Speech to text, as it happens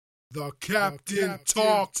The Captain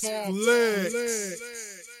Talks Flicks.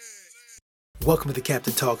 Welcome to the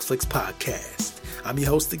Captain Talks Flicks podcast. I'm your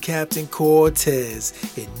host, the Captain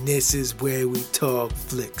Cortez, and this is where we talk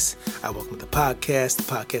flicks. I welcome to the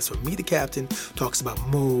podcast where me, the Captain, talks about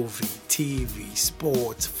movie, TV,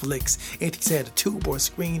 sports, flicks, anything on the tube or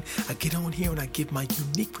screen. I get on here and I give my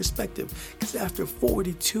unique perspective, because after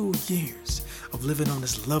 42 years of living on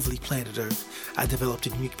this lovely planet Earth, I developed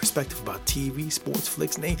a unique perspective about TV, sports,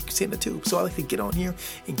 flicks, and anything you see in the tube. So I like to get on here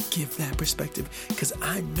and give that perspective, because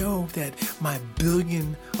I know that my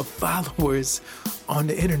billion of followers on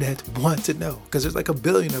the internet want to know, because there's like a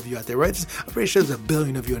billion of you out there, right? I'm pretty sure there's a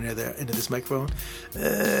billion of you in there into this microphone.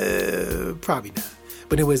 Probably not.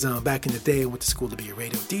 But anyways, back in the day, I went to school to be a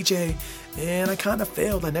radio DJ, and I kind of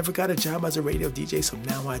failed. I never got a job as a radio DJ, so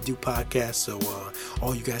now I do podcasts, so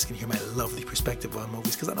all you guys can hear my lovely perspective on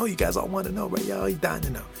movies, because I know you guys all want to know, right? Y'all dying to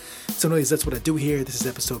know. So anyways, that's what I do here. This is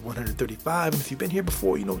episode 135, and if you've been here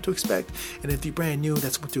before, you know what to expect, and if you're brand new,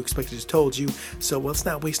 that's what to expect. I just told you. So let's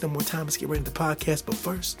not waste no more time. Let's get right into the podcast, but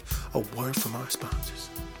first, a word from our sponsors.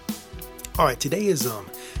 All right, today is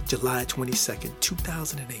July 22nd,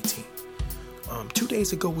 2018. 2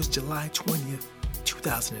 days ago was July 20th,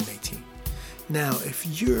 2018. Now, if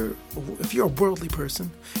you're a worldly person,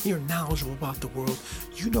 you're knowledgeable about the world,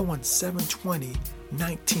 you know on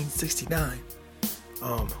 7/20/1969,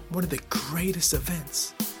 one of the greatest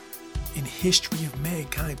events in history of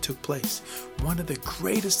mankind took place. One of the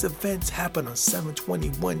greatest events happened on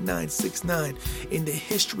 7/20/1969 in the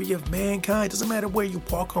history of mankind. Doesn't matter where you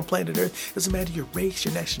walk on planet Earth. Doesn't matter your race,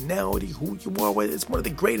 your nationality, who you are. It's one of the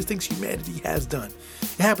greatest things humanity has done.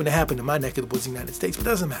 It happened to happen in my neck of the woods, the United States, but it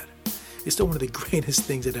doesn't matter. It's still one of the greatest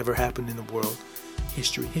things that ever happened in the world.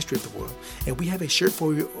 History of the world. And we have a shirt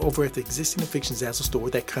for you over at the Existing and Fiction Zazzle store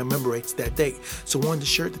that commemorates that date. So on the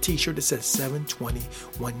shirt, the t-shirt, it says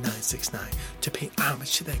 7/20/1969 to pay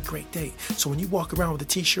homage to that great date. So when you walk around with a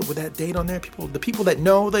t-shirt with that date on there, the people that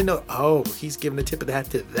know, they know, oh, he's giving a tip of the hat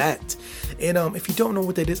to that. And if you don't know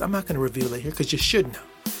what that is, I'm not going to reveal it here, because you should know.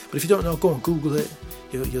 But if you don't know, go and Google it.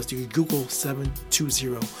 You Google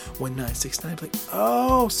 7/20/1969. Like,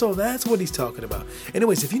 oh, so that's what he's talking about.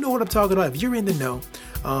 Anyways, if you know what I'm talking about, if you're in the know,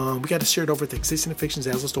 we got a shirt over at the Existing and Fiction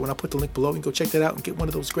Zazzle store, and I'll put the link below. You can go check that out and get one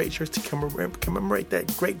of those great shirts to commemorate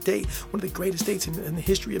that great date, one of the greatest dates in the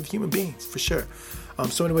history of human beings, for sure.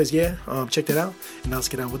 So anyways, check that out, and now let's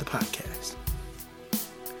get on with the podcast.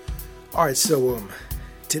 All right, so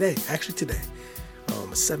today,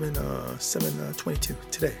 7/22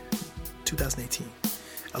 today, 2018.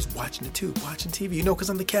 I was watching the tube, watching TV, because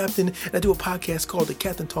I'm the captain, and I do a podcast called The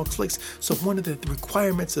Captain Talks Flicks. So one of the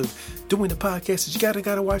requirements of doing the podcast is you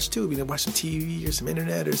gotta watch tube. Watch some TV or some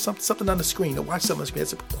internet or something on the screen. Watch something on the screen.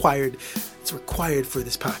 It's required for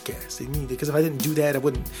this podcast. Because if I didn't do that, I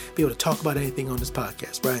wouldn't be able to talk about anything on this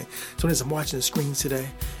podcast, right? So as I'm watching the screens today,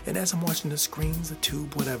 and as I'm watching the screens, the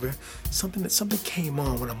tube, whatever, something came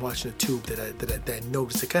on when I'm watching the tube that I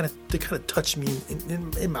noticed. It kind of touched me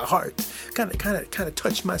in my heart. Kind of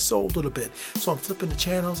touched my soul a little bit. So I'm flipping the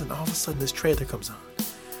channels, and all of a sudden this trailer comes on.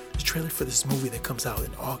 This trailer for this movie that comes out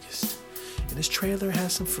in August. And this trailer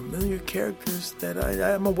has some familiar characters that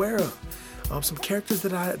I'm aware of. Some characters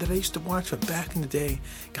that I used to watch from back in the day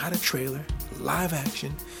got a trailer, live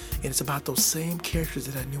action, and it's about those same characters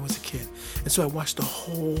that I knew as a kid. And so I watched the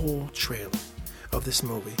whole trailer of this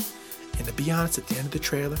movie. And to be honest, at the end of the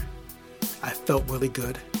trailer, I felt really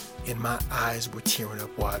good, and my eyes were tearing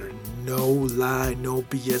up water. No lie, no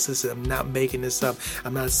BS. I'm not making this up.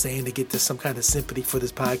 I'm not saying to get some kind of sympathy for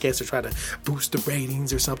this podcast or try to boost the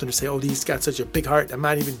ratings or something, or say, oh, he's got such a big heart. I'm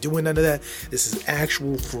not even doing none of that. This is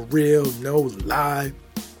actual, for real, no lie.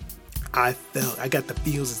 I got the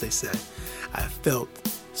feels, as they say. I felt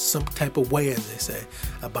some type of way, as they say,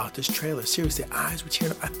 about this trailer. Seriously, eyes were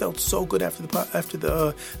tearing up. I felt so good after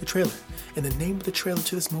the trailer. And the name of the trailer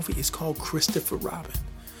to this movie is called Christopher Robin.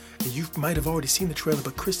 You might have already seen the trailer,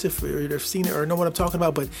 but or seen it or know what I'm talking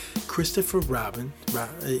about. But Christopher Robin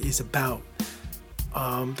is about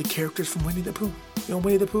the characters from Winnie the Pooh. You know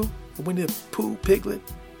Winnie the Pooh, Piglet,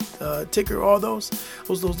 Tigger, all those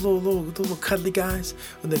little cuddly guys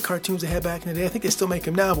from the cartoons they had back in the day. I think they still make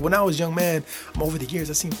them now, but when I was a young man, over the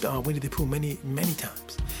years, I've seen Winnie the Pooh many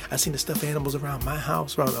times. I've seen the stuffed animals around my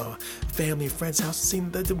house, around family and friends' house. I've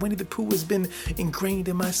seen that Winnie the Pooh has been ingrained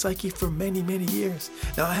in my psyche for many years.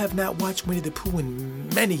 Now, I have not watched Winnie the Pooh in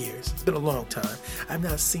many years. It's been a long time. I've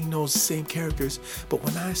not seen those same characters, but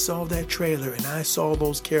when I saw that trailer and I saw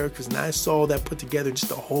those characters and I saw that put together, just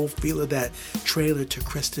the whole feel of that trailer to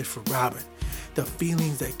Christopher Robin, The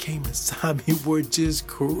feelings that came inside me were just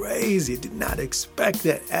crazy. I did not expect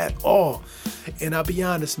that at all. And I'll be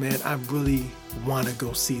honest, man, I really want to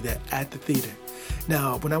go see that at the theater.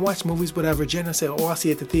 Now, when I watch movies, whatever, generally say, I'll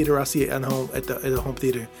see it at the theater, I'll see it at home, at the home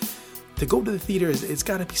theater. To go to the theater, it's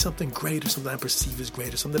got to be something great, or something I perceive as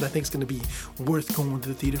great, or something I think is going to be worth going to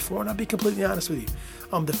the theater for. And I'll be completely honest with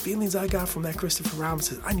you. The feelings I got from that Christopher Robin,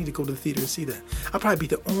 I need to go to the theater and see that. I'll probably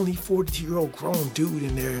be the only 42-year-old grown dude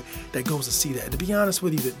in there that goes to see that. And to be honest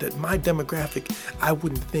with you, that my demographic, I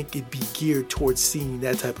wouldn't think it'd be geared towards seeing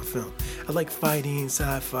that type of film. I like fighting,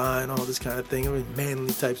 sci-fi, and all this kind of thing. I mean,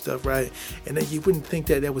 manly type stuff, right? And then you wouldn't think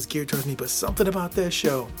that was geared towards me, but something about that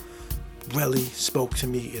show really spoke to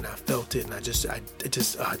me, and I felt it, and I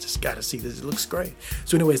just gotta see this. It looks great.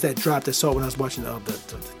 So anyways, that dropped. I saw when I was watching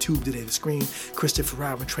the tube today, the screen, Christopher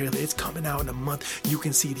Robin trailer. It's coming out in a month. You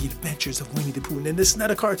can see the adventures of Winnie the Pooh. And this is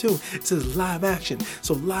not a cartoon. It says live action.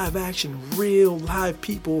 So live action, real live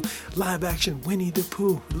people, live action Winnie the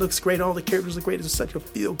Pooh. It looks great. All the characters are great. It's such a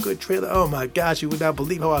feel-good trailer. Oh my gosh, you would not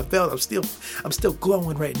believe how I felt. I'm still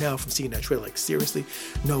glowing right now from seeing that trailer. Like, seriously,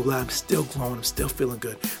 no lie, I'm still glowing. I'm still feeling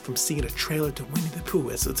good from seeing a trailer to Winnie the Pooh.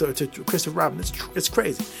 To Christopher Robin. It's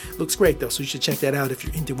crazy. Looks great though, so you should check that out if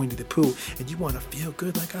you're into Winnie the Pooh and you want to feel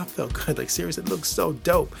good like I felt good. Like, seriously, it looks so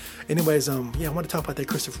dope. Anyways, I want to talk about that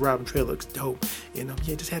Christopher Robin trailer. It looks dope.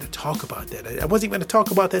 Just had to talk about that. I wasn't even going to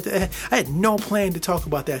talk about that. I had no plan to talk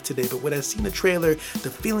about that today, but when I seen the trailer, the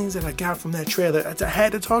feelings that I got from that trailer, I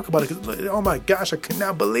had to talk about it because, oh my gosh, I could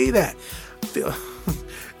not believe that.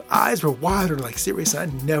 Eyes were watering, like, seriously, I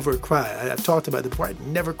never cried. I've talked about it before. I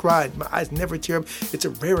never cried. My eyes never tear up. It's a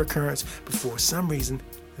rare occurrence, but for some reason,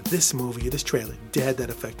 this movie, this trailer, had that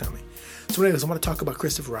effect on me. So anyways, I want to talk about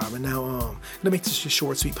Christopher Robin. Now, I'm going to make this a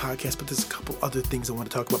short, sweet podcast, but there's a couple other things I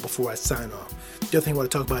want to talk about before I sign off. The other thing I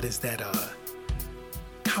want to talk about is that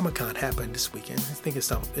Comic-Con happened this weekend. I think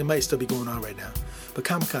it might still be going on right now. But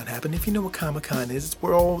Comic-Con happened. If you know what Comic-Con is, it's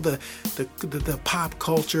where all the pop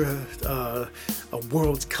culture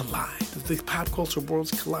worlds collide. The pop culture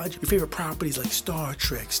worlds collide. Your favorite properties like Star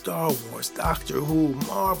Trek, Star Wars, Doctor Who,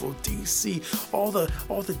 Marvel, DC, all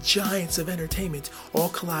the giants of entertainment all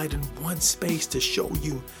collide in one space to show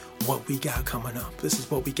you what we got coming up. This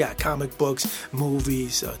is what we got. Comic books,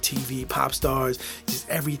 movies, TV, pop stars, just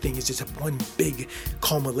everything is just one big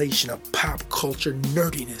culmination of pop culture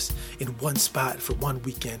nerdiness in one spot for one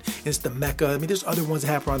weekend. And it's the Mecca. I mean, there's other ones that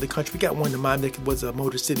happen around the country. We got one in my neck, was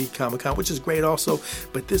Motor City Comic-Con, which is great also.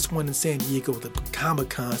 But this one in San Diego, the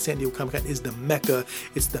Comic-Con, San Diego Comic-Con is the Mecca.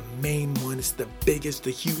 It's the main one. It's the biggest,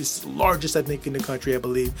 the hugest, largest, I think, in the country, I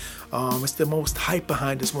believe. It's the most hype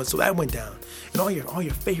behind this one. So that went down. And all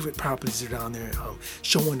your favorite properties are down there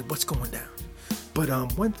showing what's going down. But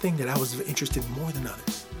one thing that I was interested in more than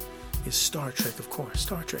others is Star Trek, of course.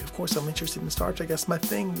 Star Trek, of course, I'm interested in Star Trek. That's my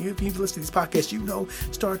thing. If you've listened to these podcasts, you know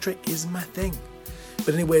Star Trek is my thing.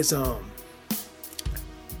 But anyways,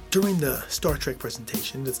 during the Star Trek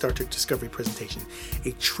presentation, the Star Trek Discovery presentation,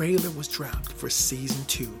 a trailer was dropped for Season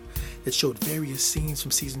 2 that showed various scenes from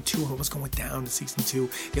Season 2 and what's going down in Season 2.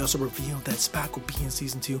 They also revealed that Spock will be in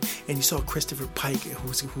Season 2, and you saw Christopher Pike,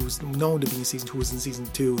 who's known to be in Season 2, was in Season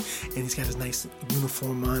 2, and he's got his nice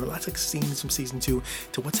uniform on. Lots of scenes from Season 2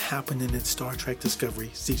 to what's happening in Star Trek Discovery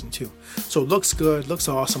Season 2. So it looks good, looks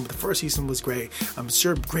awesome. The first season was great. I'm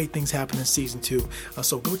sure great things happen in Season 2.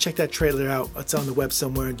 So go check that trailer out. It's on the web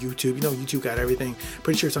somewhere on YouTube. You know, YouTube got everything.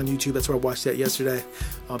 Pretty sure it's on YouTube. That's where I watched that yesterday.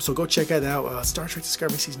 So go check that out. Star Trek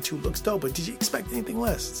Discovery Season 2 looks dope, but did you expect anything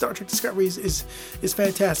less? Star Trek Discovery is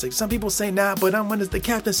fantastic. Some people say not, but when the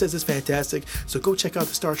captain says it's fantastic. So go check out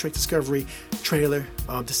the Star Trek Discovery trailer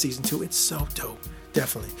to Season 2. It's so dope.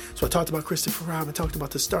 Definitely. So I talked about Christopher Robin, talked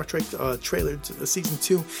about the Star Trek trailer to Season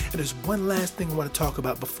 2, and there's one last thing I want to talk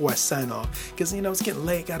about before I sign off, because, it's getting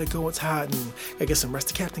late, gotta go, it's hot, and I get some rest.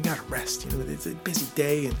 The captain gotta rest, it's a busy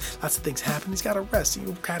day, and lots of things happen, he's gotta rest,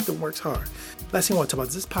 captain works hard. Last thing I want to talk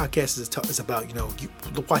about, this podcast is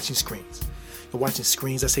about, watching screens. Watching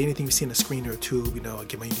screens, I say anything you see on a screen or a tube, I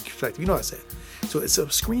give my unique perspective. You know what I said. So a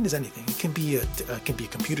screen is anything. It can be a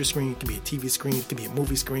computer screen, it can be a TV screen, it can be a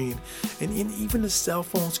movie screen, and even the cell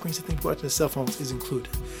phone screens. I think watching the cell phones is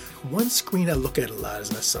included. One screen I look at a lot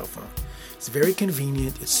is my cell phone. It's very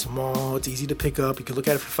convenient. It's small. It's easy to pick up. You can look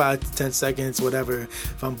at it for 5 to 10 seconds, whatever.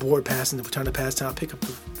 If I'm bored passing, if we're trying to pass time, I'll pick up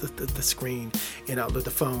the screen and I'll look at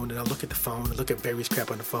the phone and I'll look at the phone and look at various crap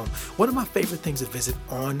on the phone. One of my favorite things to visit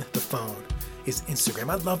on the phone is Instagram.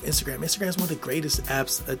 I love Instagram. Instagram is one of the greatest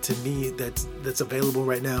apps to me that's available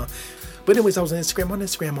right now. But anyways, I was on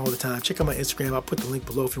Instagram all the time. Check out my Instagram. I'll put the link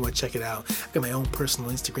below if you want to check it out. I got my own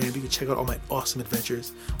personal Instagram. You can check out all my awesome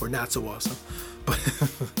adventures, or not so awesome.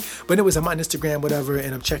 But anyways, I'm on Instagram, whatever,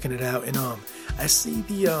 and I'm checking it out. And I see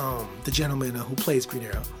the gentleman who plays Green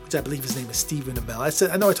Arrow, which I believe his name is Stephen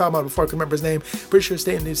Amell. I know I talked about it before. I can remember his name. Pretty sure his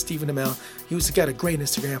name is Stephen Amell. He's got a great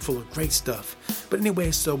Instagram full of great stuff. But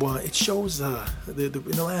anyway, so it shows in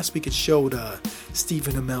the last week it showed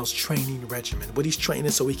Stephen Amell's training regimen, what he's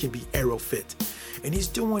training so he can be arrow fit, and he's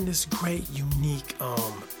doing this great, unique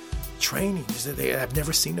training that I've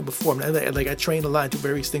never seen it before. I train a lot and do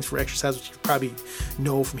various things for exercise, which you probably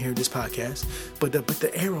know from hearing this podcast. But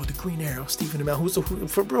the arrow, the Green Arrow, Stephen Amell, who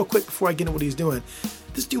for real quick before I get into what he's doing,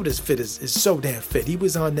 this dude is fit, is so damn fit. He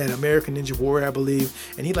was on that American Ninja Warrior, I believe,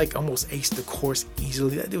 and he like almost aced the course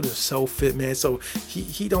easily. That dude is so fit, man. So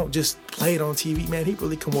he don't just play it on TV, man. He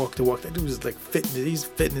really can walk the walk. That dude is like fitness. He's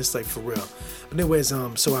fitness like for real. But anyways,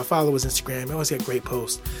 so I follow his Instagram. I always got great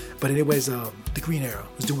posts. But anyways, the Green Arrow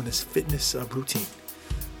was doing this fitness routine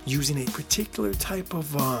using a particular type of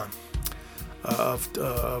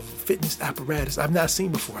fitness apparatus I've not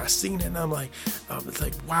seen before. I've seen it and I'm like, it's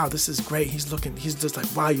like, wow, this is great. He's just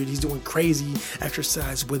like, wow, he's doing crazy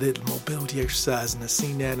exercise with it, mobility exercise. And I've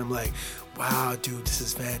seen that and I'm like, wow, dude, this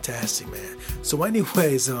is fantastic, man. So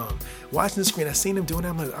anyways, watching the screen, I seen him doing it.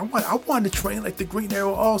 I'm like, I want to train like the Green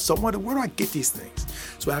Arrow also. I wonder, where do I get these things?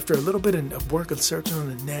 So after a little bit of work and searching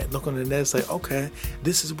on the net, looking on the net, it's like, okay,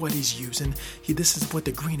 this is what he's using. This is what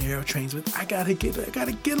the Green Arrow trains with. I gotta get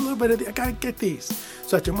a little bit of it. I gotta get these.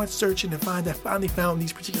 So after much searching and I finally found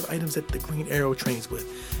these particular items that the Green Arrow trains with.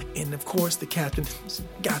 And of course, the captain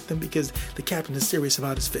got them because the captain is serious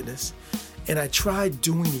about his fitness. And I tried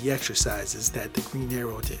doing the exercises that the Green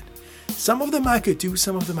Arrow did. Some of them I could do,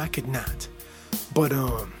 some of them I could not. But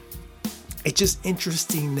it's just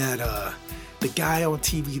interesting that the guy on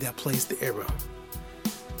TV that plays the arrow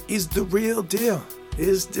is the real deal.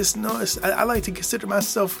 I like to consider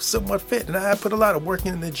myself somewhat fit, and I put a lot of work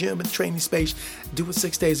in the gym and training space, do it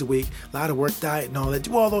 6 days a week, a lot of work, diet, and all that.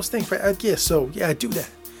 Do all those things, right? I do that.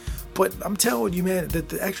 But I'm telling you, man, that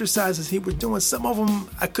the exercises he was doing, some of them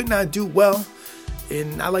I could not do well.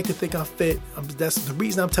 And I like to think I'm fit. That's the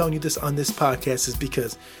reason I'm telling you this on this podcast, is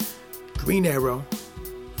because Green Arrow,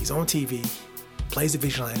 he's on TV, plays the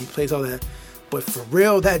vigilante, plays all that. But for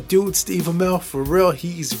real, that dude, Steve Amell, for real,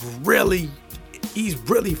 he's really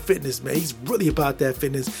fitness, man. He's really about that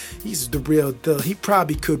fitness. He's the real deal. He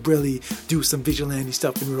probably could really do some vigilante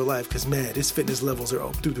stuff in real life because, man, his fitness levels are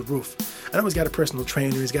up through the roof. I know he's got a personal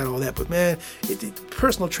trainer, he's got all that, but, man, the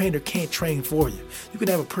personal trainer can't train for you. You can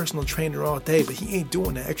have a personal trainer all day, but he ain't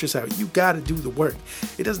doing the exercise. You got to do the work.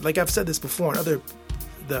 It doesn't, like I've said this before in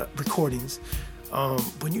the recordings,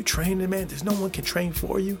 when you train, man, there's no one can train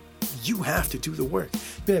for you. You have to do the work. You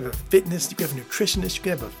can have a fitness, you can have a nutritionist, you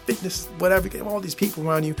can have a fitness, whatever. You can have all these people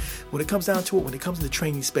around you. When it comes down to it, when it comes to the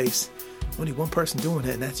training space, only one person doing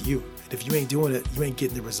it, and that's you. And if you ain't doing it, you ain't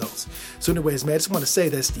getting the results. So anyways, man, I just want to say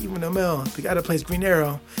that Stephen Amell, the guy that plays Green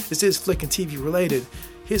Arrow, this is flick and TV related.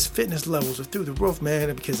 His fitness levels are through the roof,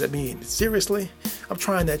 man, because, I mean, seriously, I'm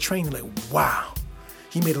trying that training like, wow.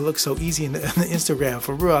 He made it look so easy on the Instagram.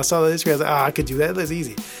 For real, I saw the Instagram. I was like, I could do that. It looks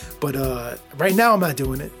easy. But right now, I'm not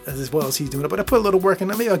doing it as well as he's doing it. But I put a little work in.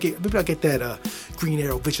 Maybe I'll get that Green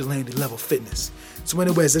Arrow vigilante level fitness. So,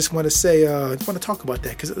 anyways, I just want to say, I want to talk about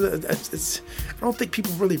that because I don't think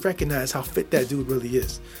people really recognize how fit that dude really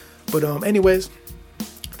is. But anyways,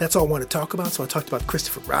 that's all I want to talk about. So I talked about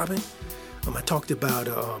Christopher Robin. I talked about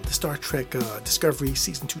the Star Trek Discovery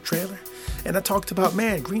Season 2 trailer. And I talked about,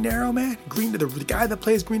 man, Green Arrow, man. The guy that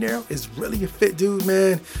plays Green Arrow is really a fit dude,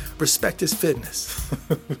 man. Respect his fitness.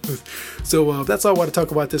 So that's all I want to talk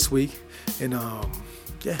about this week. And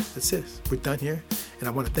yeah, that's it. We're done here. And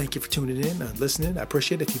I want to thank you for tuning in and listening. I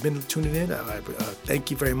appreciate it. If you've been tuning in, thank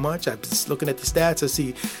you very much. I've been looking at the stats. I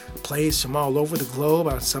see plays from all over the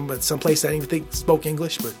globe. Some place I didn't even think spoke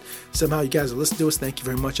English, but somehow you guys are listening to us. Thank you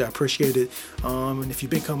very much. I appreciate it. And if you've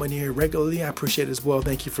been coming here regularly, I appreciate it as well.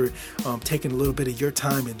 Thank you for taking a little bit of your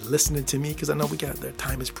time and listening to me, because I know their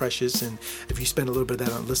time is precious. And if you spend a little bit of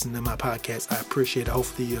that on listening to my podcast, I appreciate it.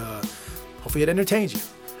 Hopefully it entertains you.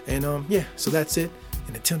 And yeah, so that's it.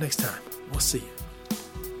 And until next time, we'll see you.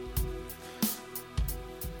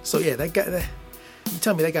 So yeah, that guy, you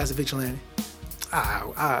tell me that guy's a vigilante.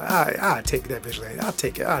 I'll take that vigilante.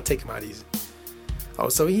 I'll take him out easy. Oh,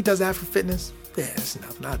 so he does that for fitness? Yeah, that's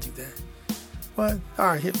nothing. I'll do that. What? All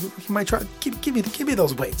right, he might try. Give me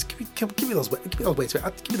those weights. Give me those weights. Give me those weights.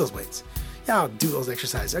 Give me those weights. Yeah, I'll do those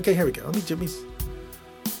exercises. Okay, here we go. Let me.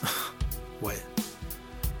 What?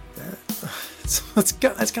 That's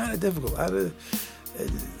kind of difficult.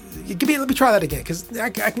 Let me try that again, because I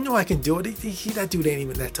know I can do it. That dude ain't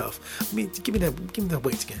even that tough. Give me that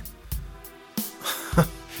weights again.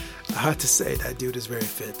 I have to say, that dude is very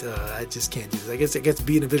fit. I just can't do this. I guess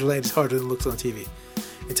being a visual aid is harder than it looks on TV.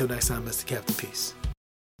 Until next time, Mr. Captain, peace.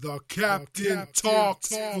 The Captain Talks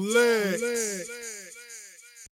Flicks.